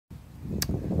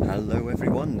Hello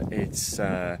everyone, it's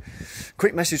a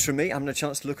quick message from me. I haven't had a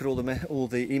chance to look at all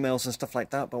the emails and stuff like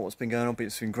that about what's been going on, but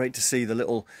it's been great to see the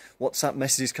little WhatsApp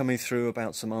messages coming through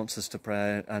about some answers to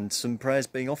prayer and some prayers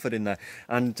being offered in there.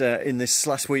 And in this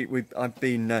last week I've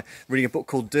been reading a book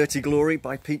called Dirty Glory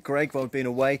by Pete Greig while I've been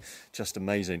away. Just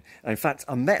amazing. And in fact,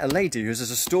 I met a lady who's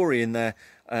there's a story in there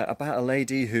about a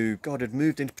lady who, God, had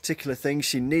moved into particular things.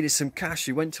 She needed some cash.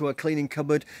 She went to her cleaning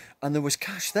cupboard and there was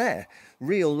cash there.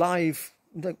 Real live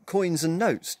coins and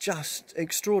notes. Just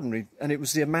extraordinary. And it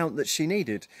was the amount that she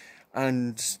needed.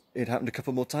 And it happened a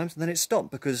couple more times and then it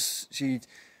stopped because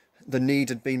the need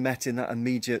had been met in that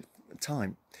immediate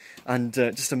time. And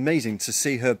just amazing to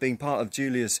see her being part of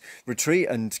Julia's retreat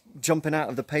and jumping out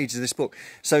of the pages of this book.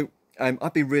 So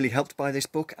I've been really helped by this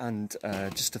book, and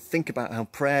just to think about how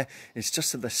prayer is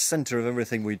just at the centre of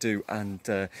everything we do, and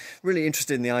really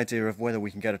interested in the idea of whether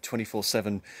we can get a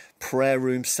 24/7 prayer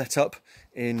room set up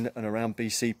in and around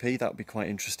BCP. That would be quite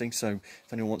interesting. So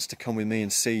if anyone wants to come with me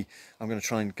and see, I'm going to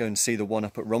try and go and see the one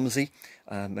up at Romsey.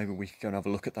 Maybe we can go and have a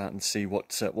look at that and see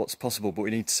what's possible, but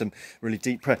we need some really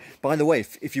deep prayer. By the way,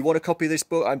 if you want a copy of this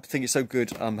book, I think it's so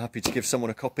good, I'm happy to give someone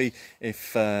a copy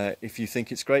if you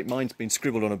think it's great. Mine's been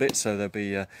scribbled on a bit, so there'll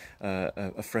be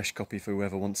a fresh copy for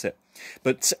whoever wants it.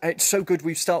 But it's so good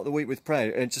we start the week with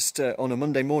prayer. Just on a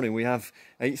Monday morning, we have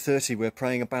 8:30, we're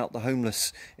praying about the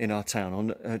homeless in our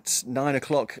town. At 9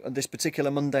 o'clock this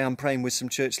particular Monday, I'm praying with some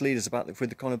church leaders with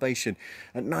the conurbation.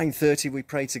 At 9:30, we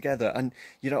pray together. And,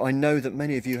 you know, I know that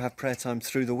many of you have prayer time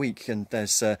through the week, and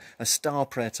there's a star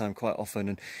prayer time quite often.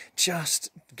 And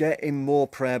just getting more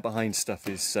prayer behind stuff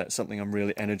is something I'm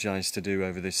really energised to do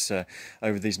over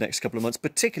these next couple of months,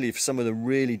 particularly for some of the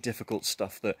really difficult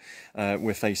stuff that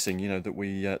we're facing, you know, that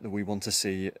we want to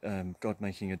see God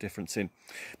making a difference in.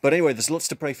 But anyway, there's lots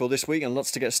to pray for this week and lots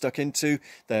to get stuck into.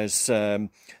 There's the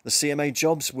CMA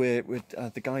jobs where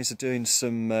the guys are doing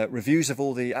some reviews of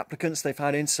all the applicants they've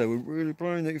had in, so we're really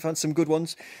praying that you've had some good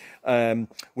ones.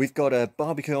 We've got a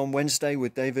barbecue on Wednesday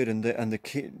with David and the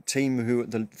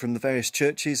team from the various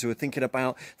churches who are thinking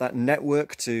about that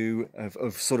network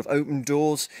of sort of open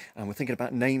doors, and we're thinking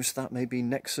about names for that, maybe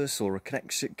Nexus or a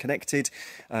Connected,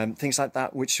 things like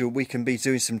that, which we can be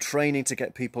doing some training to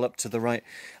get people up to the right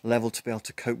level to be able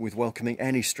to cope with welcoming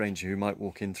any stranger who might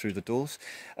walk in through the doors.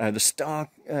 The STAR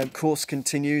course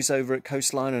continues over at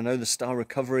Coastline. I know the STAR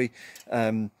Recovery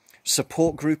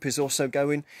support group is also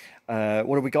going.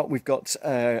 What have we got? We've got,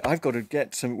 I've got to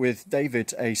get with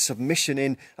David a submission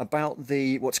in about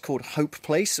what's called Hope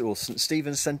Place or St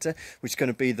Stephen's Centre, which is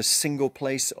going to be the single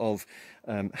place of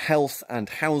health and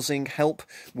housing help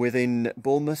within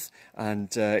Bournemouth,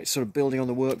 and it's sort of building on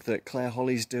the work that Claire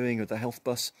Holly's doing with the health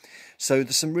bus. So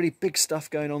there's some really big stuff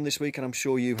going on this week, and I'm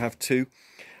sure you have too.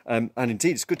 And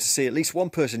indeed, it's good to see at least one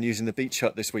person using the beach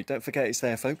hut this week. Don't forget it's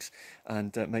there, folks,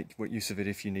 and make use of it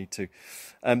if you need to.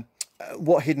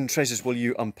 What hidden treasures will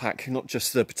you unpack? Not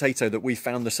just the potato that we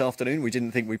found this afternoon, we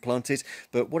didn't think we planted,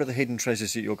 but what are the hidden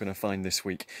treasures that you're going to find this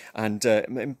week? And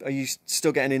are you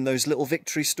still getting in those little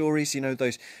victory stories, you know,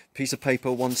 those piece of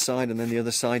paper one side and then the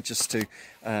other side, just to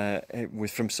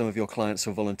from some of your clients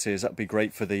or volunteers? That'd be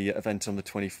great for the event on the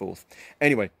 24th.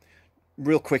 Anyway,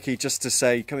 real quickie, just to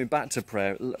say, coming back to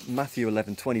prayer, Matthew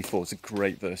 11:24 is a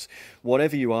great verse.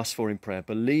 Whatever you ask for in prayer,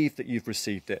 believe that you've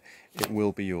received it, it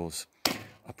will be yours.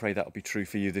 I pray that will be true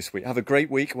for you this week. Have a great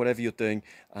week, whatever you're doing,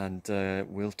 and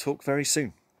we'll talk very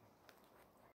soon.